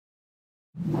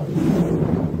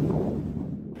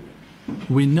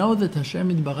We know that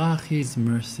Hashem Yitbarach is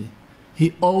mercy.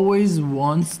 He always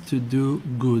wants to do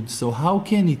good. So how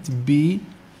can it be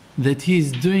that He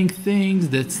is doing things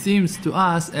that seems to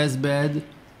us as bad,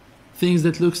 things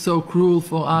that look so cruel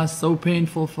for us, so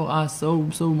painful for us, so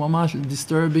mamash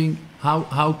disturbing?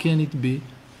 How can it be?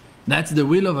 That's the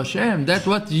will of Hashem. That's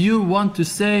what you want to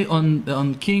say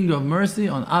on King of Mercy,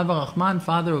 on Ava Rahman,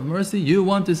 Father of Mercy. You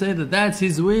want to say that that's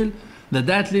His will,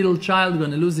 that little child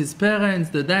going to lose his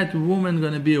parents, that woman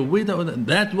going to be a widow.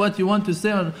 That's what you want to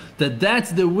say, that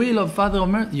that's the will of Father of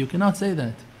Mercy. You cannot say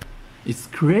that. It's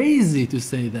crazy to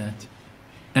say that.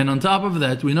 And on top of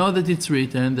that, we know that it's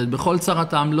written that B'chol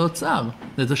tzaratam lo tzar,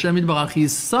 that Hashem Yitbarach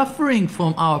is suffering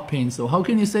from our pain. So how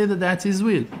can you say that that's His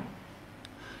will?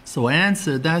 So I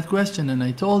answered that question and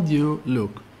I told you,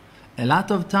 look, a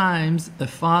lot of times a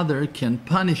father can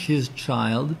punish his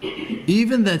child,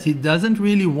 even that he doesn't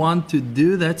really want to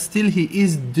do that, still he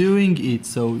is doing it.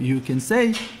 So you can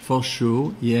say, for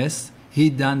sure, yes, he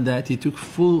done that, he took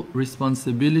full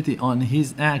responsibility on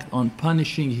his act, on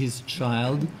punishing his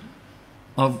child,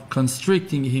 of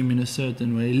constricting him in a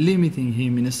certain way, limiting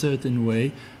him in a certain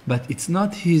way, but it's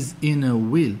not his inner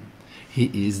will. He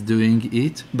is doing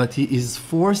it, but he is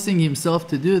forcing himself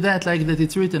to do that, like that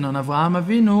it's written on Avraham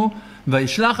Avinu,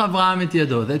 Vayishlach Avraham et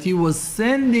yado, that he was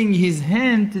sending his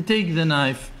hand to take the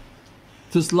knife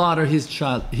to slaughter his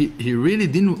child. He really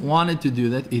didn't want to do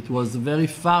that. It was very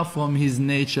far from his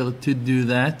nature to do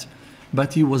that,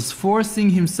 but he was forcing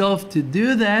himself to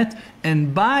do that,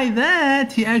 and by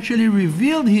that he actually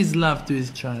revealed his love to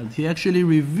his child. He actually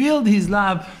revealed his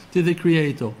love to the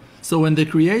Creator. So when the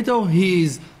Creator, He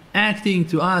is acting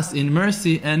to us in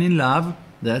mercy and in love,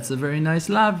 that's a very nice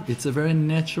love. It's a very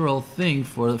natural thing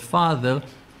for a father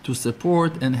to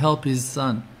support and help his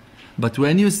son. But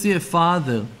when you see a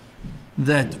father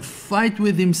that fight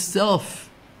with himself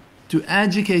to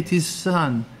educate his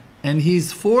son, and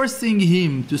he's forcing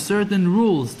him to certain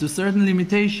rules, to certain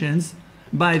limitations,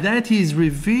 by that he's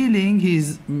revealing,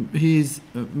 he's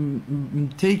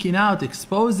taking out,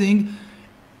 exposing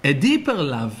a deeper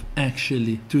love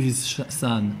actually to his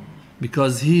son,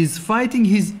 because he's fighting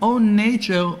his own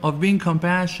nature of being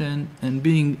compassion and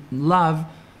being love,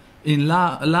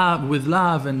 with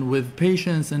love and with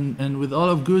patience and with all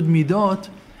of good midot,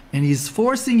 and he's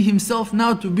forcing himself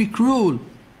now to be cruel.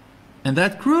 And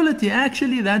that cruelty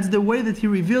actually, that's the way that he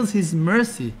reveals his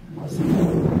mercy.